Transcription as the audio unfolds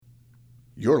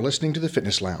You're listening to the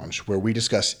Fitness Lounge, where we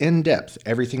discuss in depth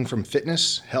everything from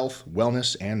fitness, health,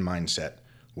 wellness, and mindset.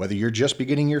 Whether you're just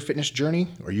beginning your fitness journey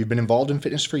or you've been involved in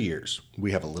fitness for years,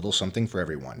 we have a little something for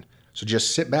everyone. So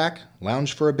just sit back,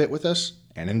 lounge for a bit with us,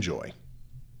 and enjoy.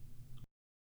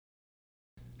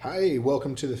 Hi,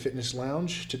 welcome to the Fitness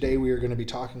Lounge. Today we are going to be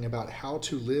talking about how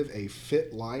to live a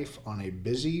fit life on a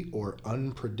busy or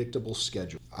unpredictable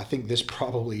schedule. I think this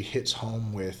probably hits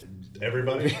home with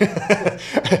everybody.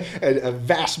 a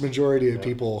vast majority of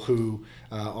people who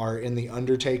are in the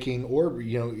undertaking or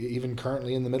even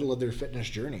currently in the middle of their fitness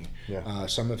journey.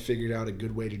 Some have figured out a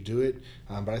good way to do it,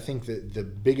 but I think that the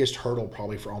biggest hurdle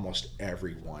probably for almost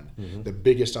everyone, the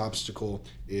biggest obstacle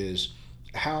is,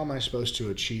 how am I supposed to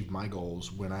achieve my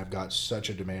goals when I've got such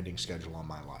a demanding schedule on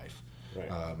my life?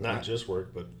 Right. Not just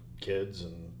work, but kids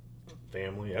and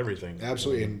family, everything.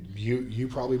 Absolutely, and you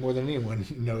probably more than anyone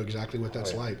know exactly what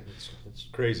that's like. It's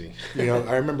crazy.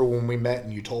 I remember when we met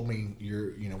and you told me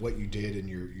what you did and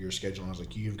your schedule, and I was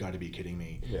like, you've got to be kidding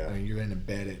me. Yeah. I mean, you're in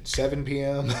bed at 7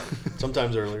 p.m.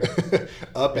 Sometimes earlier. If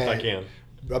I can.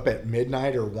 Up at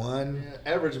midnight or 1.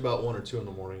 Yeah, average about 1 or 2 in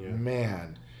the morning. Yeah.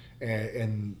 Man,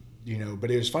 and but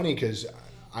it was funny because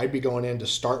I'd be going in to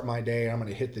start my day. I'm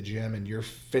going to hit the gym, and you're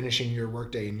finishing your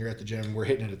workday, and you're at the gym. And we're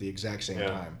hitting it at the exact same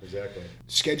time. Exactly.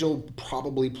 Schedule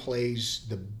probably plays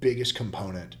the biggest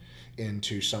component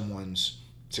into someone's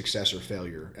success or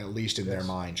failure, at least in their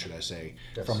mind, should I say,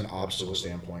 from an obstacle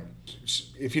standpoint.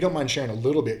 If you don't mind sharing a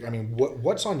little bit, I mean,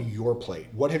 what's on your plate?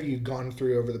 What have you gone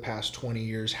through over the past 20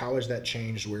 years? How has that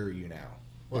changed? Where are you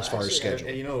now, as far as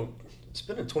schedule? It's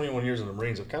been 21 years in the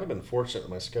Marines. I've kind of been fortunate that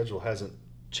my schedule hasn't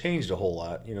changed a whole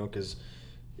lot, because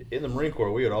in the Marine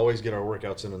Corps, we would always get our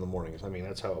workouts in the mornings. I mean,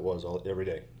 that's how it was every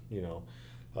day,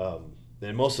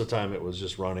 And most of the time it was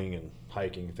just running and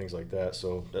hiking and things like that.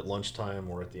 So at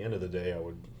lunchtime or at the end of the day, I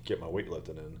would get my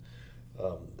weightlifting in.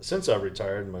 Since I've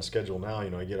retired, my schedule now,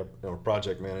 I get up, I'm a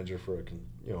project manager for a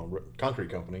concrete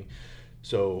company.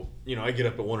 So, I get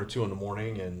up at 1 or 2 in the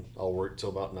morning, and I'll work till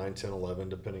about 9, 10, 11,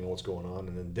 depending on what's going on.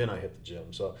 And then I hit the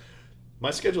gym. So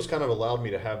my schedule's kind of allowed me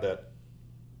to have that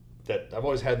I've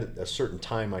always had a certain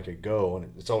time I could go,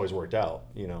 and it's always worked out,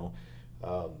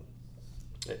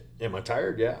 Am I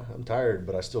tired? Yeah, I'm tired,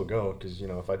 but I still go because,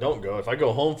 if I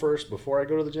go home first before I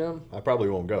go to the gym, I probably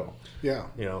won't go. Yeah.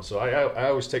 So I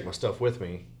always take my stuff with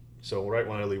me. So right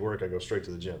when I leave work, I go straight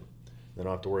to the gym. Then I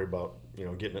don't have to worry about,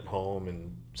 getting it home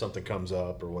and something comes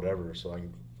up or whatever, so I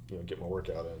can, get my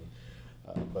workout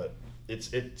in. But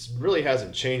it's really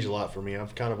hasn't changed a lot for me.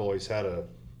 I've kind of always had a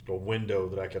window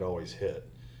that I could always hit.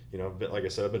 Like I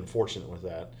said, I've been fortunate with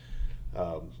that.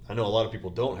 I know a lot of people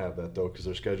don't have that, though, because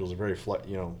their schedules are very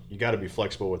you got to be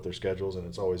flexible with their schedules, and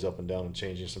it's always up and down and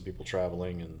changing. Some people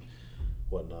traveling and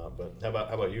whatnot. But how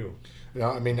about you?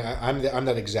 I mean, I'm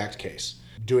that exact case.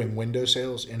 Doing window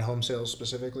sales, in-home sales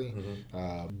specifically,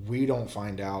 we don't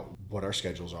find out what our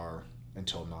schedules are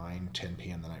until 9, 10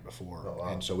 p.m. the night before. Oh,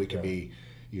 wow. And so we could be,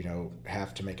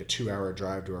 have to make a 2-hour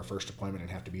drive to our first appointment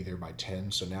and have to be there by 10.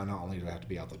 So now not only do I have to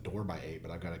be out the door by 8, but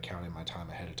I've got to count in my time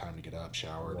ahead of time to get up,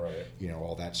 showered,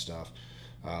 all that stuff.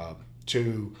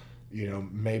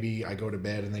 Maybe I go to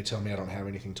bed and they tell me I don't have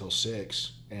anything till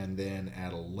 6, and then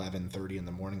at 11:30 in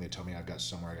the morning they tell me I've got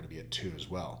somewhere I got to be at 2 as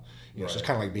well. So it's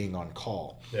kind of like being on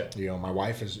call. Yeah. My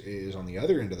wife is on the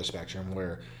other end of the spectrum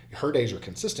where her days are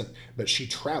consistent, but she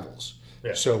travels.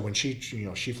 Yeah. So when she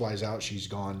flies out, she's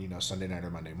gone, Sunday night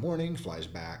or Monday morning, flies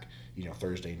back,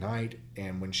 Thursday night,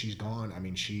 and when she's gone, I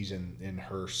mean, she's in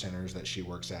her centers that she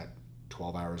works at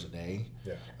 12 hours a day.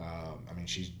 Yeah. I mean,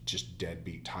 she's just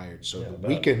deadbeat tired. So the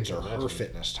weekends are her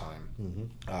fitness time.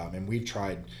 Mm-hmm. And we've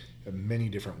tried many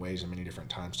different ways and many different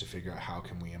times to figure out how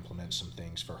can we implement some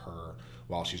things for her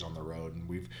while she's on the road.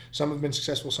 And some have been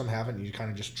successful, some haven't. You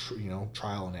kind of just,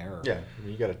 trial and error. Yeah.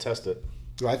 You got to test it.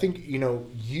 So I think,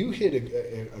 you hit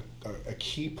a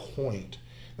key point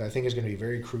that I think is going to be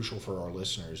very crucial for our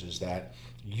listeners, is that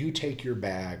you take your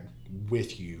bag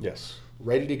with you. Yes.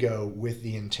 Ready to go, with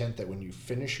the intent that when you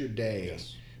finish your day,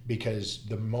 because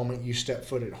the moment you step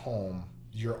foot at home,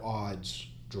 your odds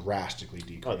drastically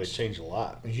decrease. Oh, they change a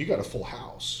lot. You got a full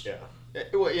house. Yeah.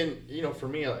 Well, and for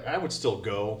me, I would still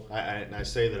go. And I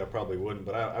say that I probably wouldn't,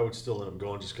 but I would still end up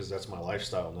going just because that's my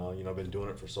lifestyle now. I've been doing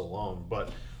it for so long.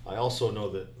 But I also know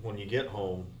that when you get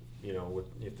home,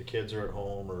 if the kids are at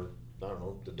home, or I don't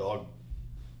know, the dog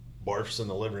barfs in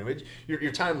the living room,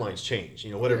 your timelines change,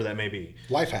 whatever that may be.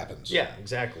 Life happens. Yeah,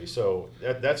 exactly. So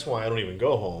that's why I don't even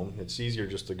go home. It's easier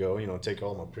just to go, take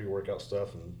all my pre-workout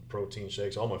stuff and protein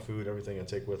shakes, all my food, everything I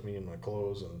take with me, and my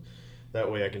clothes, and That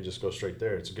way I can just go straight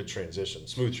there. It's a good transition,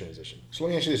 smooth transition. So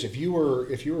let me ask you this: if you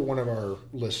were one of our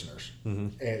listeners,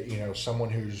 someone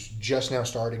who's just now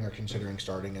starting or considering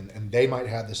starting, and they might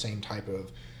have the same type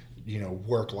of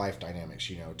work-life dynamics,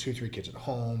 2-3 kids at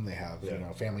home, they have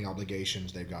family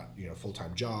obligations, they've got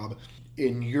full-time job.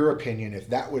 In your opinion, if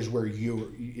that was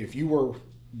if you were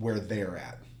where they're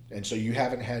at, and so you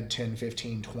haven't had 10,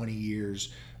 15, 20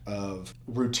 years of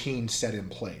routine set in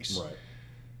place, right?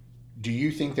 Do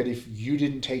you think that if you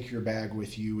didn't take your bag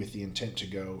with you with the intent to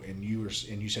go, and you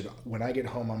said, when I get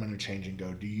home I'm going to change and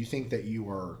go, do you think that you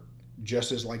are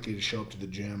just as likely to show up to the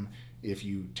gym if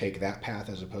you take that path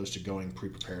as opposed to going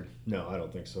pre-prepared? No, I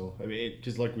don't think so. I mean,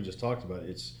 because like we just talked about,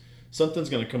 it's something's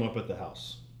going to come up at the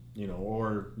house,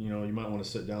 or you might want to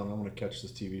sit down. I want to catch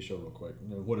this TV show real quick.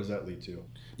 What does that lead to?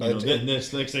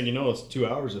 Next thing you know, it's 2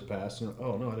 hours have passed.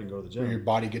 Oh no, I didn't go to the gym. Or your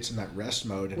body gets in that rest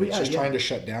mode, and it's just trying to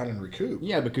shut down and recoup.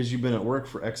 Yeah, because you've been at work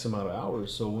for X amount of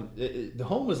hours. So the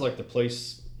home is like the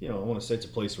place. I want to say it's a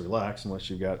place to relax, unless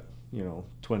you've got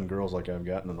twin girls like I've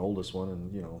got, and an oldest one,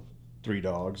 and 3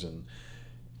 dogs, and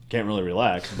can't really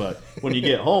relax. But when you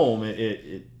get home,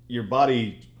 your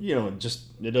body,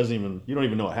 it doesn't even, you don't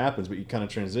even know what happens, but you kind of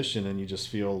transition and you just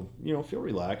feel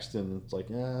relaxed, and it's like,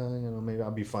 maybe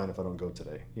I'll be fine if I don't go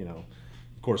today.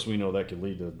 Of course we know that could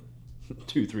lead to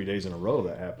 2-3 days in a row of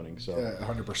that happening. So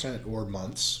 100%, or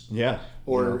months. Yeah.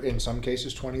 Or in some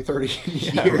cases 20, 30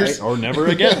 years. Right. Or never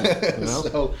again.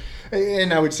 So,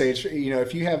 and I would say it's,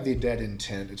 if you have the dead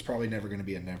intent, it's probably never going to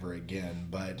be a never again.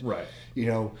 But, right.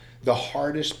 The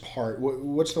hardest part,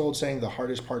 what's the old saying? The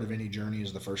hardest part of any journey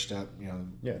is the first step.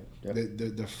 Yeah.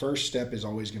 The first step is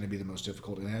always going to be the most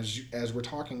difficult. And as we're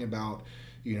talking about,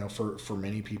 for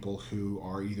many people who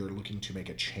are either looking to make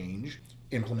a change,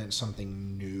 implement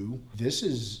something new, this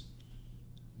is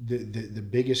the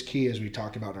biggest key, as we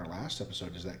talked about in our last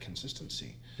episode, is that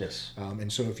consistency. Yes.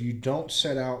 And so if you don't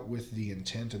set out with the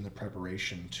intent and the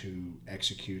preparation to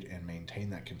execute and maintain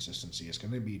that consistency, it's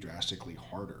going to be drastically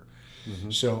harder.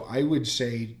 Mm-hmm. So I would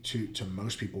say to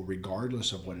most people,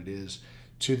 regardless of what it is,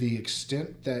 to the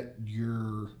extent that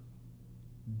your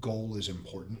goal is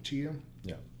important to you,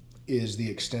 is the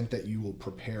extent that you will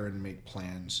prepare and make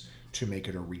plans to make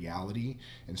it a reality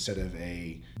instead of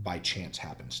a by chance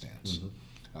happenstance.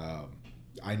 Mm-hmm.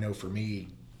 I know for me,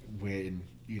 when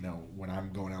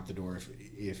I'm going out the door,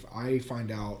 if I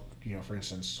find out, for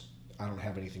instance, I don't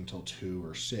have anything till 2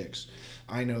 or 6,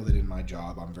 I know that in my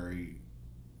job I'm very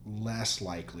less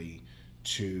likely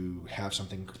to have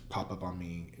something pop up on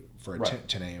me for a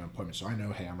 10 a.m. appointment. So I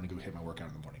know, hey, I'm going to go hit my workout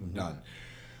in the morning. Mm-hmm. Done.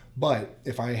 But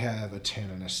if I have a 10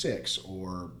 and a 6,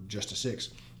 or just a 6,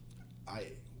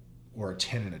 or a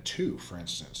 10 and a 2, for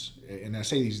instance, and I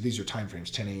say these are time frames: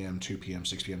 10 a.m., 2 p.m.,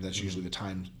 6 p.m. That's usually the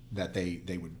time that they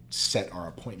would set our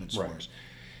appointments for us.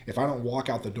 If I don't walk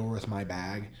out the door with my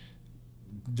bag,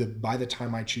 by the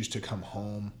time I choose to come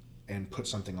home and put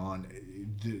something on,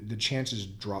 the chances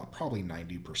drop probably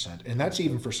 90%. And that's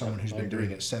even for someone who's been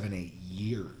doing it 7-8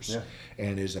 years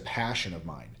and is a passion of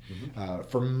mine. Mm-hmm.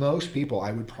 For most people,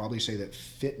 I would probably say that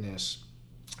fitness,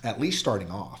 at least starting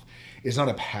off, is not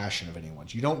a passion of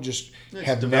anyone's. You don't just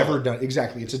have never done...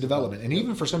 Exactly, it's a development. And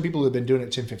even for some people who have been doing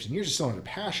it 10, 15 years, it's still not a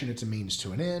passion. It's a means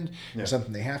to an end. Yeah. It's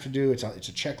something they have to do. It's a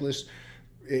checklist.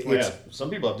 Some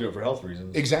people have to do it for health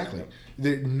reasons. Exactly.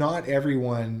 Not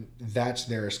everyone, that's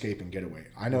their escape and getaway.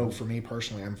 I know for me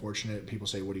personally, I'm fortunate. People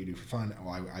say, what do you do for fun? Oh,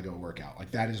 I go work out.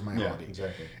 Like, that is my hobby.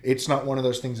 Exactly. It's not one of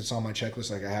those things that's on my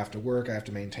checklist. Like, I have to work. I have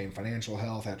to maintain financial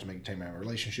health. I have to maintain my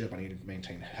relationship. I need to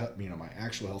maintain my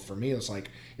actual health. For me, it's like,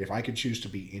 if I could choose to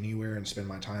be anywhere and spend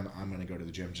my time, I'm going to go to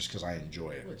the gym just because I enjoy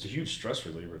it. It's a huge stress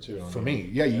reliever too. For me,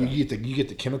 you get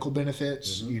the chemical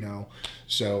benefits. Mm-hmm.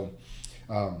 So.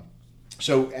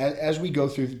 So as we go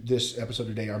through this episode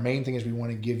today, our main thing is we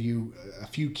want to give you a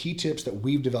few key tips that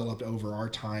we've developed over our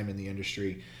time in the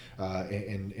industry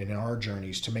and in our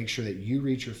journeys to make sure that you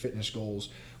reach your fitness goals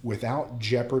without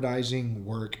jeopardizing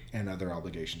work and other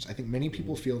obligations. I think many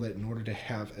people feel that in order to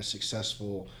have a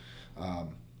successful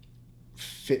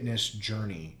fitness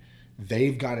journey,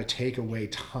 they've got to take away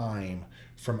time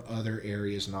from other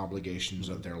areas and obligations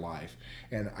of their life.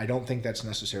 And I don't think that's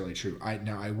necessarily true.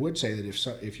 I would say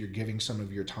that if you're giving some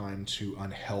of your time to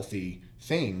unhealthy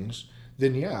things,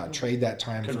 then trade that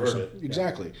time for some...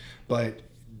 Exactly. But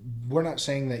we're not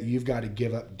saying that you've got to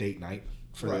give up date night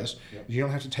for this. Yep. You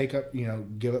don't have to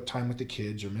give up time with the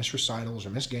kids or miss recitals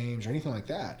or miss games or anything like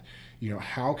that.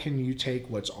 How can you take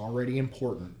what's already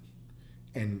important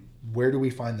and where do we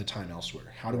find the time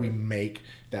elsewhere? How do we make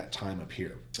that time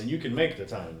appear? And you can make the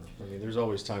time. I mean, there's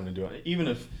always time to do it. Even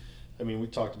if, we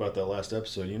talked about that last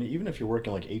episode, even if you're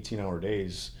working like 18-hour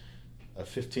days, a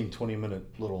 15-20 minute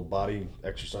little body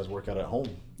exercise workout at home.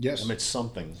 Yes. I mean, it's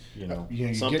something,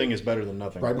 you something is better than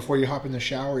nothing. Right before you hop in the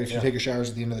shower, if you take a shower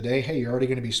at the end of the day, hey, you're already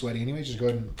going to be sweaty anyway. Just go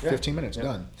ahead and 15 minutes,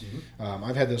 done. Mm-hmm.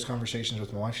 I've had those conversations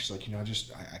with my wife. She's like,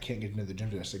 I can't get into the gym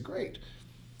today. I said, great.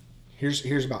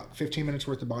 Here's about 15 minutes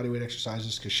worth of bodyweight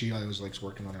exercises because she always likes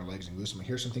working on her legs and glutes.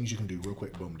 Here's some things you can do real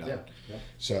quick, boom, done. Yeah.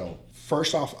 So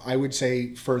first off, I would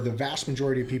say for the vast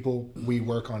majority of people, we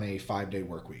work on a 5-day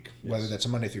work week, whether that's a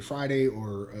Monday through Friday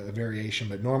or a variation.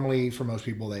 But normally for most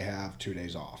people, they have 2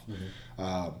 days off.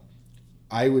 Mm-hmm.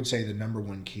 I would say the number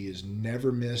one key is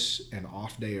never miss an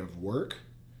off day of work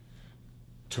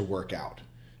to work out.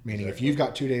 Meaning if you've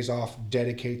got 2 days off,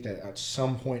 dedicate that at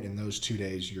some point in those 2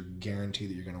 days, you're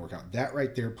guaranteed that you're going to work out. That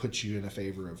right there puts you in a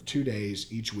favor of 2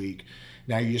 days each week.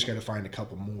 Now you just got to find a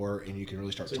couple more and you can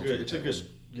really start. It's a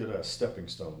good stepping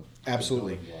stone.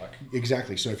 Absolutely.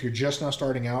 Exactly. So if you're just now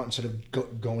starting out, instead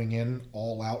of going in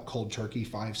all out cold turkey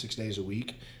 5-6 days a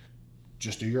week,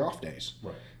 just do your off days.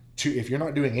 Right. If you're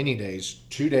not doing any days,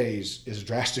 2 days is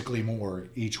drastically more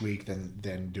each week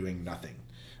than doing nothing.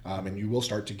 And you will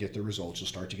start to get the results. You'll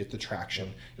start to get the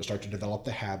traction. You'll start to develop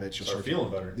the habits. You'll start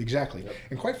feeling better. Exactly. Yep.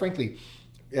 And quite frankly,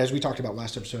 as we talked about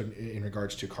last episode in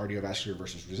regards to cardiovascular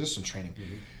versus resistance training,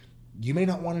 you may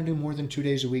not want to do more than 2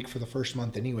 days a week for the first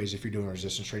month anyways if you're doing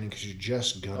resistance training because you're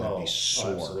just going to be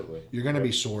sore. Absolutely. You're going to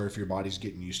be sore if your body's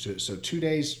getting used to it. So 2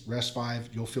 days, rest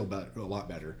 5, you'll feel a lot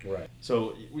better. Right.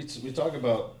 So we talk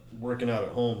about working out at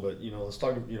home, but let's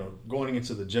talk going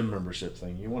into the gym membership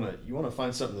thing. You want to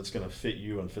find something that's going to fit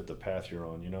you and fit the path you're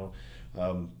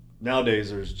on. Nowadays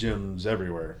there's gyms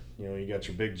everywhere. You got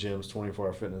your big gyms,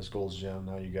 24-hour fitness, Gold's Gym.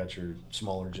 Now you got your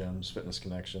smaller gyms, Fitness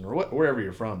Connection, or wherever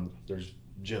you're from. There's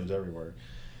gyms everywhere.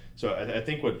 So I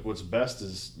think what's best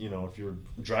is if you're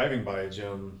driving by a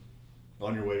gym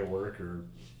on your way to work or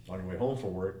on your way home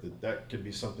from work, that could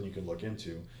be something you could look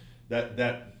into.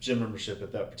 That gym membership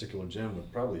at that particular gym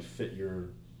would probably fit your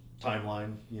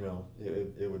timeline.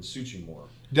 It would suit you more.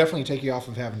 Definitely take you off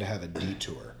of having to have a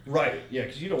detour. Right. Yeah,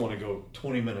 because you don't want to go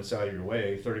 20 minutes out of your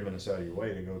way, 30 minutes out of your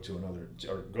way to go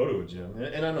to a gym.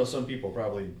 And I know some people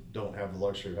probably don't have the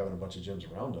luxury of having a bunch of gyms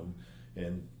around them,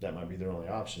 and that might be their only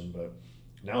option. But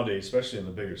nowadays, especially in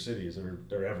the bigger cities,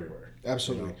 they're everywhere.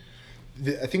 Absolutely.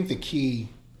 I think the key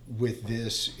with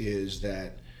this is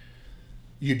that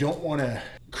you don't want to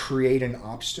create an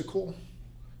obstacle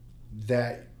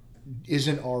that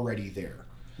isn't already there.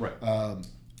 Right.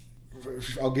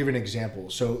 I'll give an example.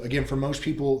 So again, for most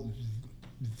people,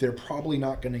 they're probably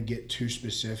not going to get too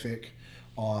specific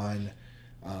on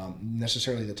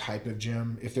necessarily the type of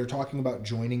gym. If they're talking about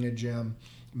joining a gym,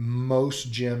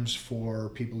 most gyms for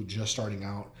people just starting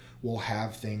out will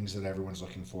have things that everyone's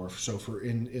looking for. So for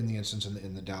in the instance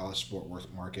in the Dallas Fort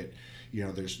Worth market,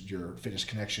 there's your Fitness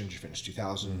Connections, your Fitness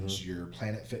 2000s, your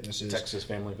Planet Fitnesses, Texas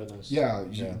Family Fitness. Yeah.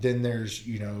 Then there's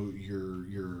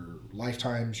your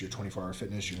Lifetimes, your 24-hour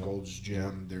fitness, your Gold's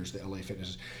Gym. There's the LA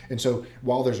Fitnesses, and so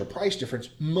while there's a price difference,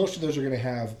 most of those are going to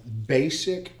have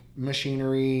basic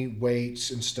machinery,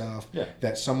 weights, and stuff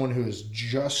that someone who is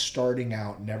just starting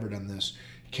out, never done this,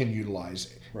 can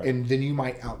utilize. Right. And then you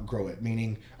might outgrow it,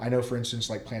 meaning I know, for instance,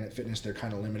 like Planet Fitness, they're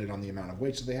kind of limited on the amount of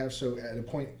weights that they have. So at a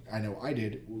point, I know I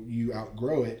did, you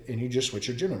outgrow it and you just switch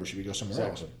your gym membership. You go somewhere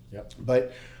else. Yep.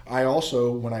 But I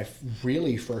also, when I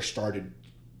really first started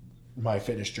my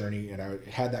fitness journey and I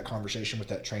had that conversation with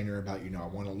that trainer about, I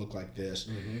want to look like this,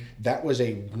 that was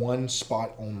a one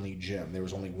spot only gym. There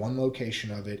was only one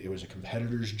location of it. It was a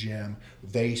competitor's gym.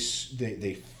 They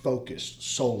focused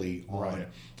solely on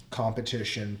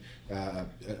competition,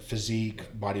 physique,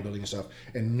 bodybuilding and stuff.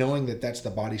 And knowing that that's the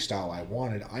body style I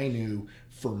wanted, I knew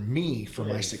for me, for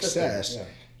my success,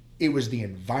 it was the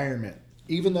environment.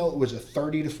 Even though it was a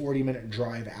 30 to 40 minute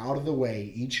drive out of the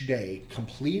way each day,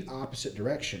 complete opposite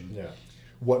direction,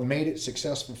 what made it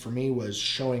successful for me was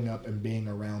showing up and being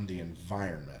around the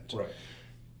environment. Right.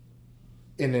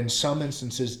 And in some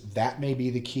instances, that may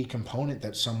be the key component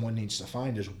that someone needs to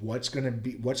find is what's going to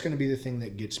be the thing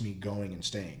that gets me going and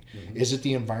staying. Is it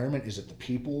the environment? Is it the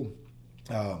people?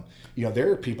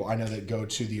 There are people I know that go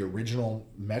to the original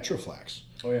Metroflex.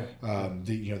 Oh yeah.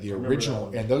 The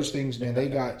original, and those things, man, they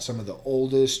got some of the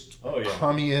oldest,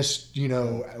 crummiest,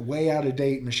 way out of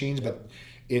date machines, but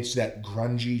it's that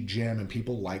grungy gym, and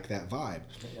people like that vibe.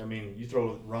 I mean, you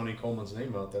throw Ronnie Coleman's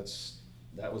name out,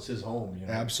 that was his home.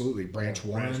 Absolutely, Branch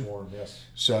Warren. Branch Warren, yes.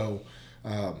 So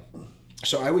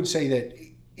I would say that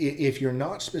if you're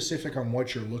not specific on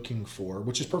what you're looking for,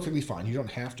 which is perfectly fine, you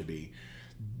don't have to be,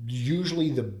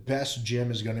 usually the best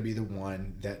gym is going to be the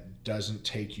one that doesn't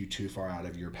take you too far out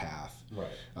of your path. Right.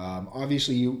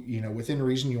 Obviously, you know, within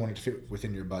reason, you want it to fit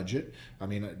within your budget. I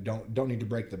mean, don't need to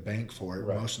break the bank for it.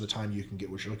 Right. Most of the time, you can get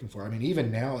what you're looking for. I mean,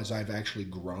 even now, as I've actually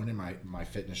grown in my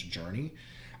fitness journey,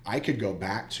 I could go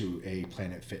back to a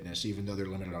Planet Fitness, even though they're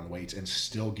limited on weights, and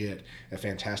still get a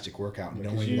fantastic workout,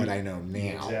 knowing what I know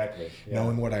now. Exactly. Yeah.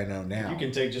 Knowing what I know now. You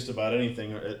can take just about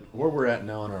anything. Where we're at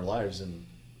now in our lives and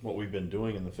what we've been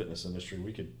doing in the fitness industry,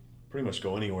 we could pretty much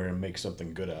go anywhere and make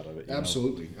something good out of it.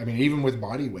 Absolutely. I mean, even with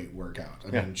body weight workout.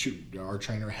 I mean, shoot, our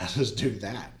trainer has us do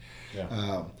that.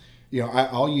 Yeah. You know,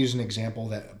 I'll use an example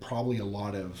that probably a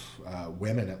lot of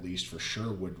women, at least for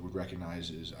sure, would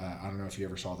recognize is, I don't know if you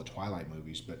ever saw the Twilight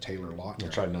movies, but Taylor Lautner. I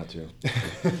tried not to.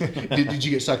 did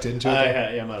you get sucked into it?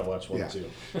 I might have watched one or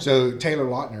two. So Taylor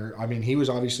Lautner, I mean, he was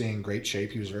obviously in great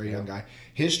shape. He was a very young guy.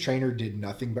 His trainer did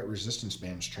nothing but resistance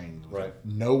bands training. Right.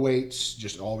 No weights,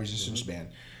 just all resistance band.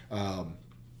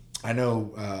 I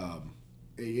know...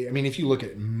 I mean, if you look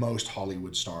at most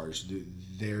Hollywood stars,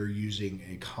 they're using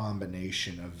a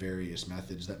combination of various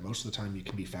methods that most of the time you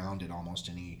can be found in almost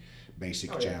any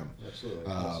basic gym. Yeah,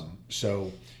 absolutely.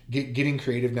 So getting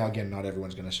creative, now again, not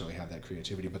everyone's going to necessarily have that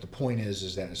creativity, but the point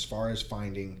is that as far as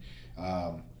finding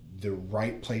the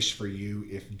right place for you,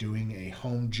 if doing a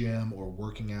home gym or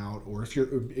working out, or if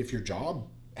your job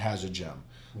has a gym.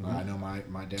 I know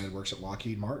my dad works at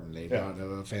Lockheed Martin. They've got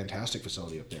a fantastic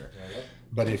facility up there.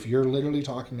 But if you're literally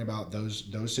talking about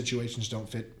those situations don't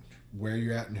fit where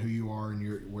you're at and who you are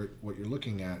and what you're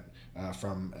looking at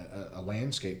from a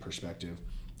landscape perspective,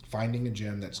 finding a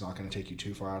gym that's not going to take you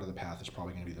too far out of the path is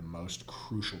probably going to be the most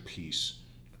crucial piece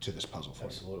to this puzzle for you.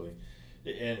 Absolutely.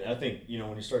 And I think, you know,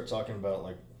 when you start talking about,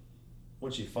 like,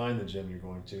 once you find the gym you're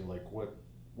going to, like,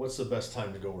 what's the best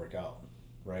time to go work out,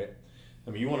 right? I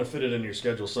mean, you want to fit it in your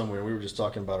schedule somewhere. We were just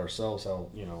talking about ourselves,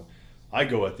 how, you know, I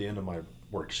go at the end of my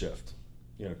work shift,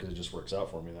 you know, because it just works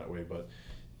out for me that way. But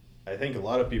I think a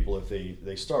lot of people, if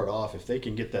they start off, if they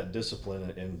can get that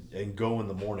discipline and go in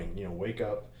the morning, you know, wake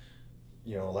up,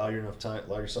 you know, allow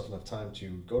yourself enough time to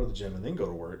go to the gym and then go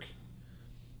to work,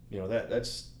 you know,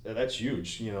 that's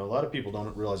huge. You know, a lot of people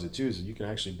don't realize it too, is that you can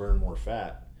actually burn more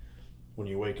fat when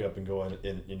you wake up and go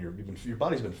in your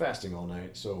body's been fasting all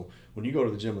night. So when you go to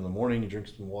the gym in the morning, you drink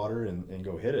some water and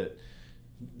go hit it.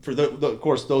 For of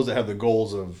course, those that have the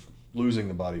goals of losing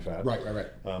the body fat, Right.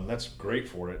 that's great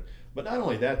for it. But not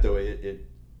only that, though,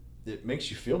 it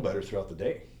makes you feel better throughout the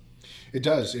day. It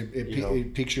does.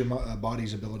 It piques your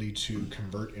body's ability to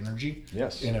convert energy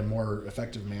in a more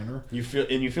effective manner. You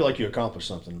feel like you accomplished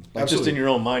something. Like just in your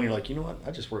own mind, you're like, you know what?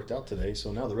 I just worked out today,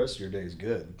 so now the rest of your day is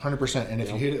good. 100%. And if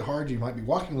you hit it hard, you might be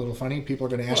walking a little funny. People are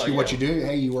going to ask you what you do.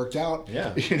 Hey, you worked out.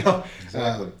 Yeah. You know,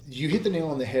 exactly. You hit the nail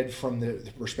on the head from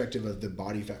the perspective of the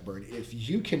body fat burn. If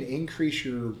you can increase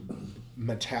your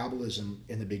metabolism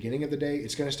in the beginning of the day,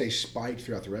 it's going to stay spiked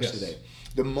throughout the rest of the day.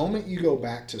 The moment you go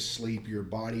back to sleep, your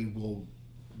body will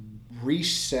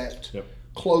reset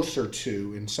closer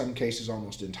to, in some cases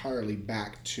almost entirely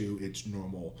back to its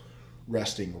normal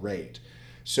resting rate.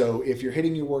 So if you're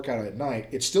hitting your workout at night,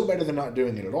 it's still better than not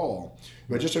doing it at all.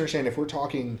 But just understand, if we're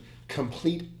talking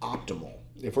complete optimal,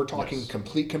 if we're talking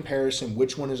complete comparison,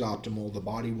 which one is optimal, the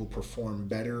body will perform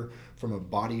better from a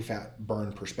body fat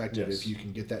burn perspective if you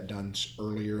can get that done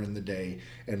earlier in the day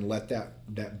and let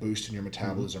that boost in your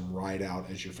metabolism ride out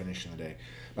as you're finishing the day.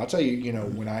 But I'll tell you, you know,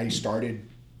 when I started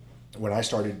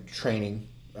training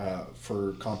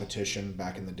for competition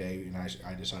back in the day, and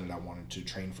I decided I wanted to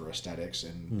train for aesthetics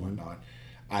and whatnot,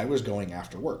 I was going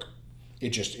after work.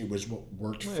 It was what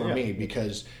worked for me,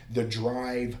 because the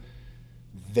drive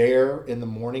there in the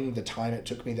morning, the time it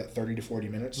took me, that 30 to 40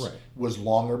 minutes, was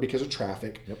longer because of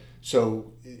traffic.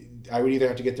 So I would either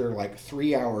have to get there like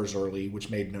 3 hours early, which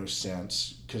made no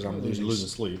sense because I'm losing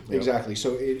sleep. Exactly.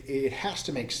 So it has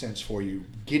to make sense for you.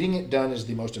 Getting it done is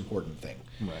the most important thing.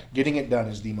 Getting it done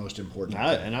is the most important thing.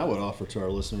 And I would offer to our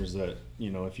listeners that,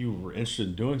 you know, if you were interested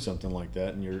in doing something like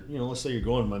that, and you're, you know, let's say you're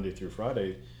going Monday through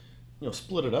Friday, you know,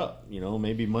 split it up. You know,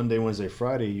 maybe Monday, Wednesday,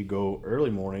 Friday, you go early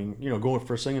morning, you know, go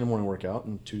first thing in the morning workout,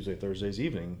 and Tuesday, Thursday's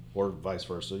evening, or vice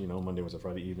versa, you know, Monday, Wednesday,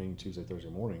 Friday evening, Tuesday, Thursday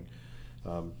morning.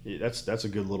 That's a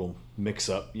good little mix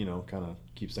up, you know, kind of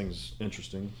keeps things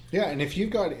interesting. Yeah, and if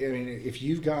you've got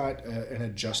an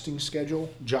adjusting schedule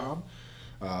job,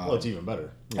 well, it's even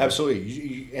better.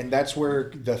 Absolutely. And that's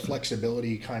where the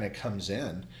flexibility kind of comes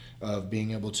in, of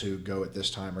being able to go at this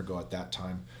time or go at that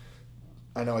time.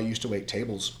 I know I used to wait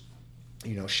tables.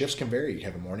 You know, shifts can vary. You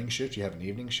have a morning shift, you have an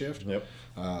evening shift.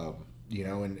 You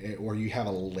know, or you have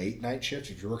a late night shift.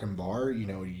 If you're working bar, you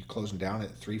know, you're closing down at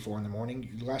 3, 4 in the morning.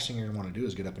 The last thing you're going to want to do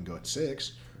is get up and go at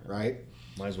 6, right?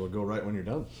 Might as well go right when you're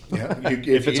done. Yeah, if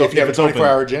you have a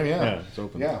 24-hour gym, yeah, it's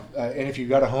open. Yeah, and if you've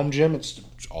got a home gym, it's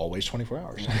always 24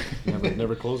 hours.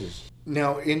 never closes.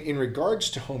 Now, in regards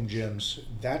to home gyms,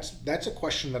 that's a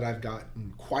question that I've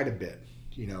gotten quite a bit.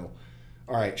 You know,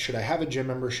 all right, should I have a gym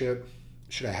membership?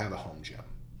 Should I have a home gym?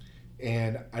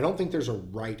 And I don't think there's a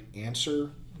right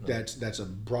answer. That's a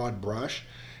broad brush.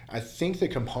 I think the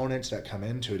components that come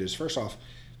into it is, first off,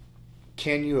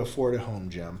 can you afford a home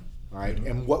gym? All right,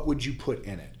 and what would you put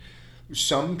in it?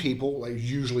 Some people, like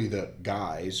usually the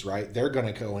guys, right, they're going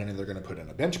to go in and they're going to put in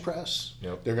a bench press.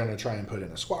 Yep. They're going to try and put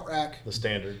in a squat rack. The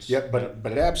standards. Yep,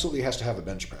 but it absolutely has to have a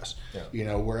bench press. Yeah. You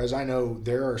know, whereas I know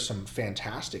there are some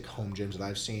fantastic home gyms that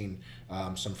I've seen,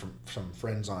 some from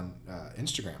friends on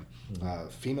Instagram,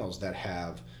 females that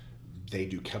they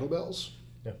do kettlebells.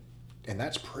 Yeah. And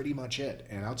that's pretty much it.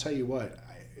 And I'll tell you what,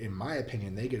 in my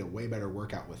opinion, they get a way better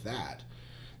workout with that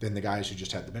than the guys who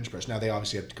just had the bench press. Now, they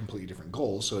obviously have completely different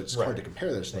goals, so it's hard to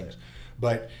compare those things. Right.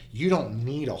 But you don't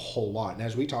need a whole lot. And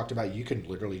as we talked about, you can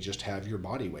literally just have your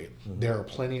body weight. There are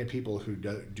plenty of people who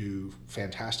do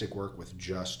fantastic work with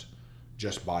just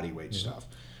body weight stuff.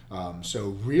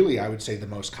 So really, I would say the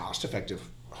most cost-effective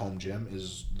home gym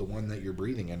is the one that you're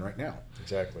breathing in right now.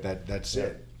 Exactly. That's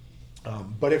it.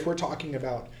 But if we're talking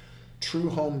about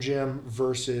true home gym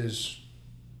versus,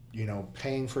 you know,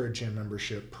 paying for a gym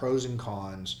membership, pros and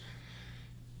cons,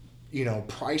 you know,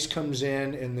 price comes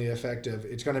in the effect of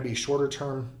it's going to be shorter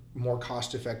term, more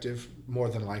cost effective, more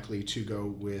than likely to go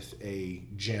with a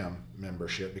gym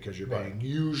membership because you're paying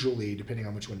usually, depending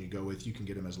on which one you go with, you can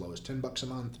get them as low as $10 a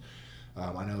month.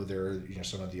 I know there are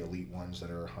some of the elite ones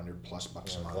that are $100+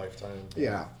 a month. Lifetime.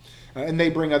 Yeah. And they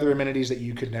bring other amenities that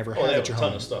you could never have at your home. A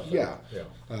ton of stuff. Yeah.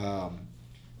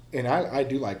 And I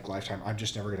do like Lifetime. I'm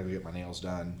just never going to get my nails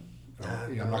done.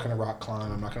 I'm not going to rock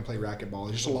climb. I'm not going to play racquetball.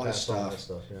 There's just a lot of stuff.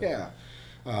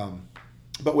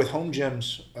 But with home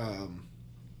gyms,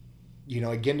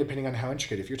 again, depending on how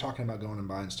intricate, if you're talking about going and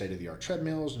buying state-of-the-art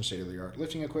treadmills and state-of-the-art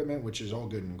lifting equipment, which is all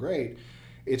good and great,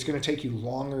 it's going to take you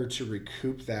longer to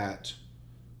recoup that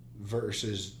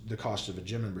versus the cost of a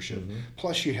gym membership.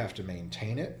 Plus, you have to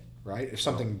maintain it, right? If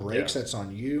something breaks, that's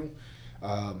on you.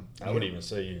 I would even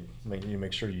say you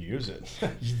make sure you use it.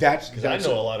 Because I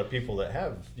know a lot of people that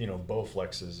have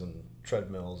Bowflexes and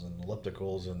treadmills and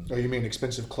ellipticals and. Oh, you mean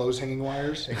expensive clothes hanging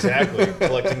wires? Exactly,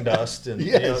 collecting dust and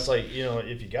yes. It's like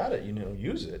if you got it,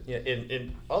 use it. Yeah,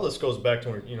 and all this goes back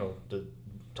to the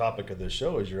topic of this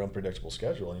show is your unpredictable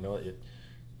schedule.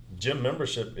 Gym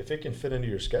membership, if it can fit into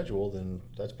your schedule, then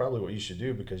that's probably what you should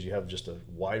do because you have just a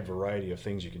wide variety of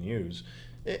things you can use.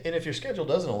 And if your schedule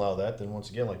doesn't allow that, then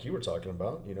once again, like you were talking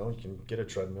about, you can get a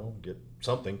treadmill, get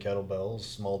something, kettlebells,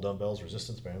 small dumbbells,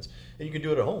 resistance bands, and you can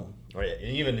do it at home. Right?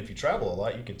 And even if you travel a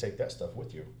lot, you can take that stuff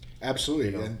with you.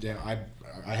 Absolutely. And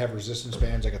I have resistance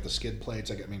bands. I got the skid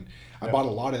plates. I bought a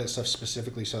lot of that stuff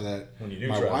specifically so that when you do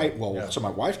so my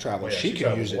wife travels, she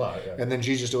can use it, and then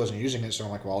she just wasn't using it. So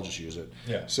I'm like, well, I'll just use it.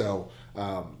 Yeah. So,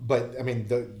 but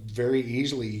very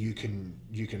easily you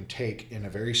can take in a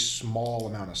very small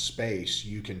amount of space,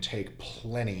 you can take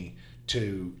plenty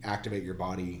to activate your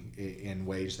body in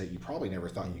ways that you probably never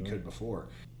thought you could before.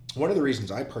 One of the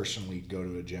reasons I personally go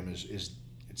to a gym is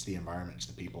it's the environment, it's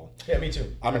the people. Yeah, me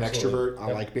too. I'm an extrovert.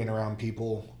 I like being around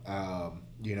people.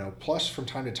 Plus from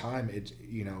time to time, it's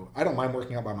I don't mind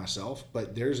working out by myself,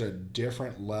 but there's a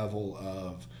different level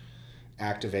of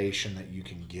activation that you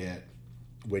can get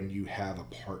when you have a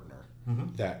partner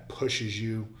that pushes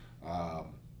you,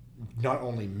 not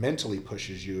only mentally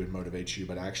pushes you and motivates you,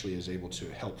 but actually is able to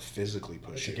help physically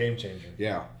push you. It's a game changer.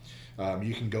 Yeah.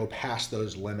 You can go past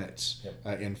those limits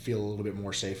and feel a little bit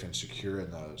more safe and secure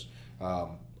in those.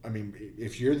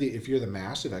 If you're the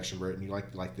massive extrovert and you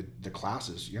like the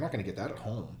classes, you're not going to get that at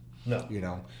home.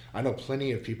 No. I know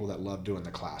plenty of people that love doing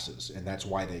the classes, and that's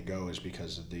why they go is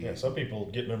because of the. Yeah, some people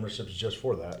get memberships just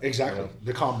for that. Exactly,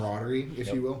 the camaraderie,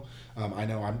 if you will. I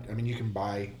know. You can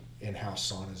buy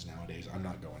in-house saunas nowadays. I'm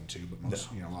not going to, but most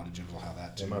a lot of gyms will have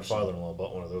that too. Yeah, my father-in-law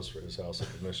bought one of those for his house up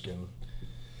in Michigan.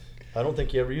 I don't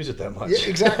think you ever use it that much. Yeah,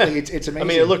 exactly. It's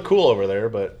amazing. It looked cool over there,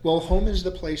 but home is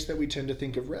the place that we tend to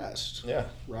think of rest. Yeah,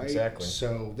 right. Exactly.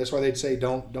 So that's why they'd say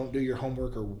don't do your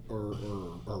homework or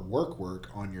work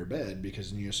on your bed,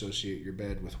 because then you associate your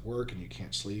bed with work and you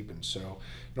can't sleep. And so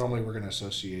normally we're going to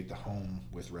associate the home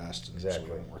with rest, and exactly.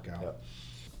 So we don't work out. Yep.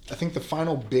 I think the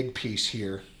final big piece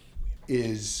here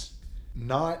is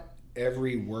not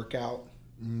every workout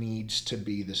needs to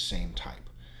be the same type.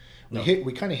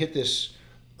 We kind of hit this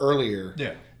earlier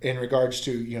in regards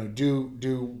to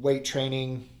do weight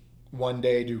training one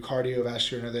day, do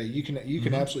cardiovascular another day. You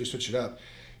can absolutely switch it up.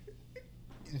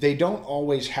 they don't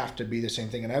always have to be the same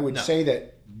thing. And I would say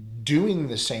that doing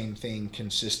the same thing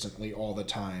consistently all the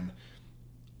time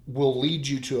will lead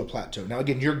you to a plateau. Now,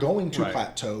 again, you're going to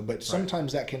plateau, but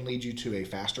sometimes that can lead you to a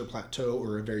faster plateau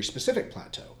or a very specific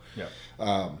plateau.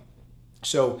 Yeah.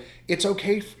 So it's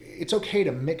okay. It's okay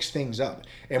to mix things up.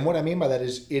 And what I mean by that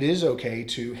is it is okay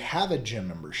to have a gym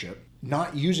membership,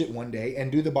 not use it one day,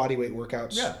 and do the body weight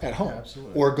workouts at home. Yeah,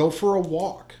 absolutely. Or go for a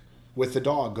walk with the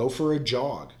dog. Go for a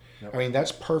jog. Yep. I mean,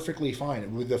 that's perfectly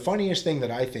fine. The funniest thing that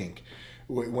I think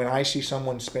when I see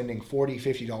someone spending $40,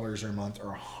 $50 a month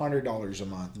or $100 a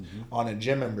month on a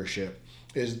gym membership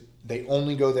is they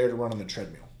only go there to run on the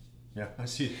treadmill. Yeah, I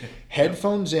see.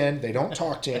 Headphones in, they don't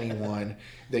talk to anyone.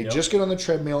 They just get on the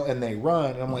treadmill and they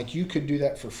run. And I'm like, you could do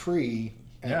that for free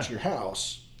at your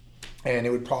house, and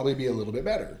it would probably be a little bit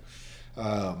better.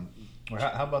 Or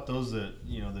how about those that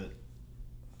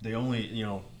they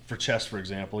only for chest, for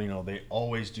example, they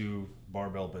always do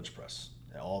barbell bench press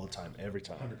all the time, every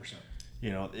time.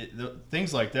 100%.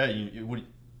 Things like that.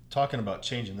 Talking about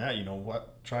changing that.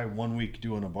 Try 1 week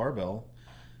doing a barbell,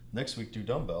 next week do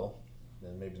dumbbell.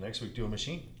 Then maybe next week do a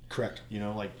machine. Correct. I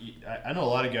know a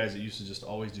lot of guys that used to just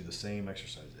always do the same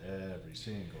exercise every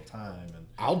single time, and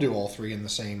I'll do all three in the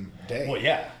same day. Well,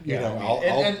 yeah.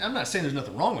 And I'm not saying there's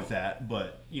nothing wrong with that,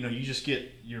 but you just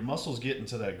get your muscles get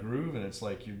into that groove, and it's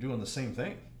like you're doing the same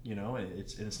thing. And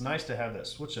it's nice to have that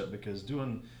switch up because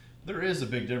there is a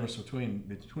big difference between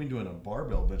doing a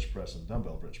barbell bench press and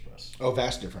dumbbell bench press. Oh,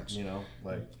 vast difference.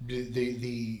 Like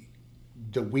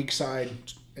the weak side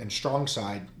and strong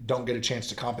side don't get a chance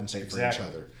to compensate for each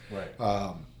other.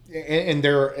 Right. And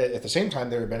there, at the same time,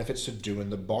 there are benefits to doing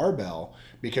the barbell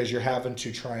because you're having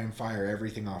to try and fire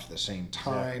everything off at the same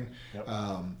time.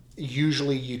 Yeah. Yep.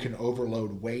 Usually you can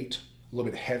overload weight a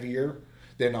little bit heavier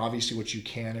than obviously what you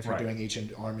can if you're doing each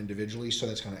arm individually. So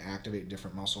that's going to activate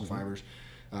different muscle fibers.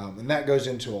 And that goes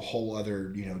into a whole other,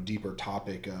 deeper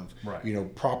topic of,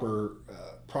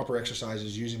 proper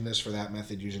exercises, using this for that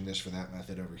method, using this for that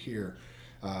method over here.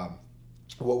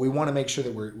 What we want to make sure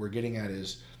that we're getting at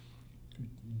is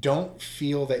don't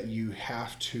feel that you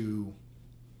have to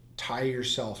tie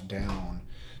yourself down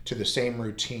to the same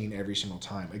routine every single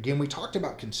time. Again, we talked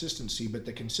about consistency, but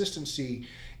the consistency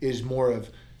is more of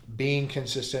being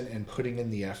consistent and putting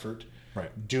in the effort,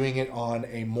 doing it on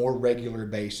a more regular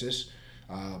basis.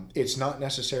 It's not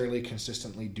necessarily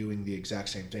consistently doing the exact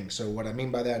same thing. So what I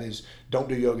mean by that is don't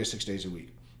do yoga 6 days a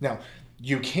week. Now,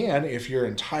 you can if your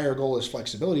entire goal is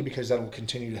flexibility because that will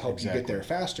continue to help you get there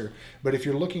faster. But if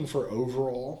you're looking for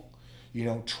overall,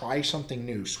 try something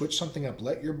new, switch something up,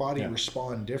 let your body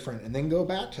respond different, and then go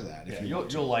back to that.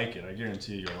 You'll like it. I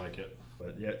guarantee you'll like it.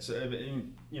 But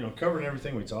covering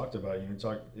everything we talked about,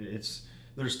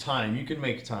 there's time. You can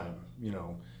make time.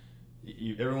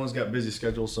 Everyone's got busy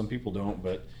schedules. Some people don't,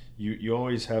 but you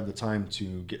always have the time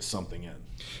to get something in.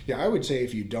 Yeah, I would say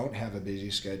if you don't have a busy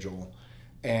schedule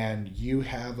and you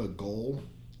have a goal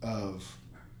of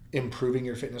improving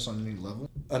your fitness on any level,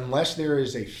 unless there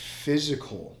is a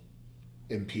physical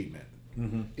impediment,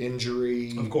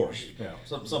 injury, of course,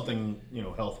 something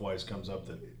health-wise comes up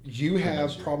that you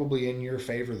have probably in your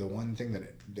favor the one thing that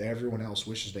everyone else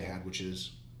wishes they had, which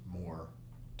is more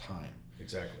time.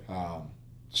 Exactly.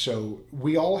 So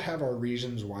we all have our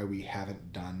reasons why we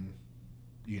haven't done,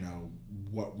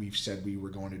 what we've said we were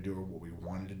going to do or what we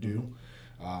wanted to do.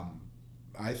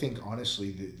 I think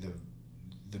honestly,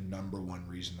 the number one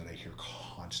reason that I hear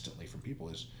constantly from people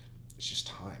is it's just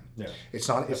time. Yeah.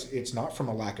 It's not from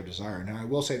a lack of desire. Now I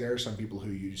will say there are some people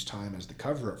who use time as the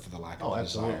cover up for the lack of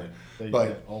desire.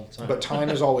 But all the time. But time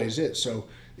is always it. So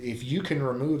if you can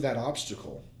remove that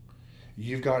obstacle,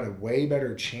 you've got a way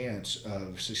better chance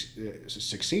of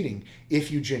succeeding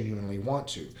if you genuinely want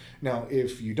to. Now,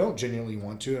 if you don't genuinely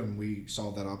want to and we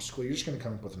solve that obstacle, you're just going to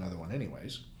come up with another one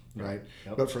anyways, right?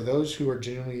 Yep. But for those who are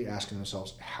genuinely asking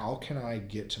themselves, how can I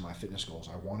get to my fitness goals?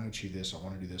 I want to achieve this. I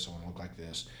want to do this. I want to look like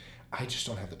this. I just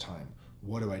don't have the time.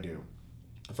 What do I do?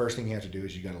 The first thing you have to do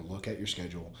is you got to look at your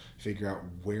schedule, figure out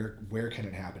where can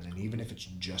it happen, and even if it's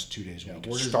just 2 days a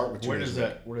week, start with 2 days a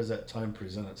week. Where does that time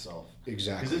present itself?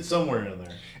 Exactly, because it's somewhere in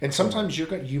there. And sometimes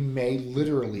you may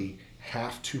literally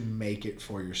have to make it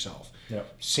for yourself.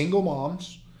 Yep. Single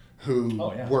moms who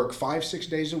work 5-6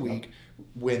 days a week,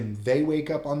 when they wake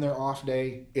up on their off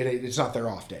day, it's not their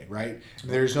off day, right?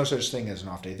 There's no such thing as an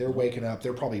off day. They're waking up.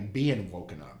 They're probably being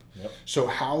woken up. Yep. So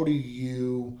how do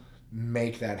you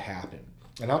make that happen?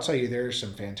 And I'll tell you, there's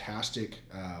some fantastic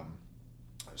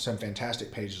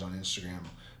pages on Instagram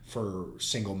for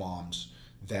single moms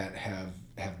that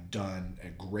have done a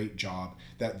great job,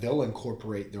 that they'll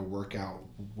incorporate their workout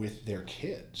with their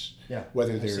kids. Yeah.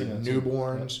 Whether they're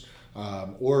newborns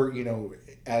or,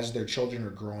 as their children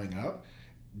are growing up,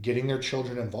 getting their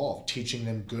children involved, teaching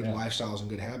them good lifestyles and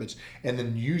good habits, and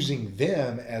then using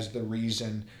them as the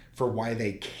reason for why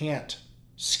they can't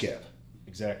skip.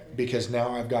 Exactly. Because now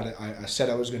I said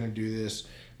I was going to do this.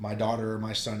 My daughter or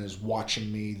my son is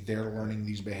watching me. They're learning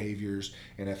these behaviors.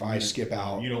 And if I skip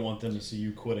out... You don't want them to see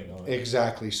you quitting on it.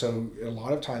 Exactly. So a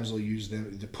lot of times they'll use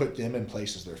them to put them in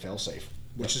place as their fail-safe,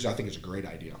 which I think is a great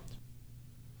idea.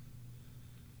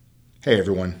 Hey,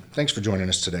 everyone. Thanks for joining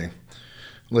us today.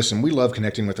 Listen, we love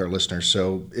connecting with our listeners,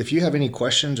 so if you have any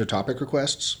questions or topic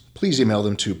requests, please email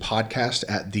them to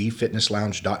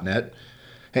podcast@thefitnesslounge.net.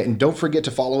 And don't forget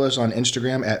to follow us on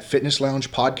Instagram at Fitness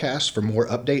Lounge Podcast for more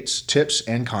updates, tips,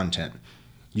 and content.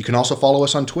 You can also follow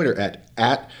us on Twitter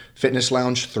at Fitness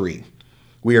Lounge 3.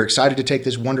 We are excited to take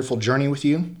this wonderful journey with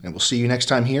you, and we'll see you next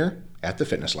time here at the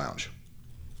Fitness Lounge.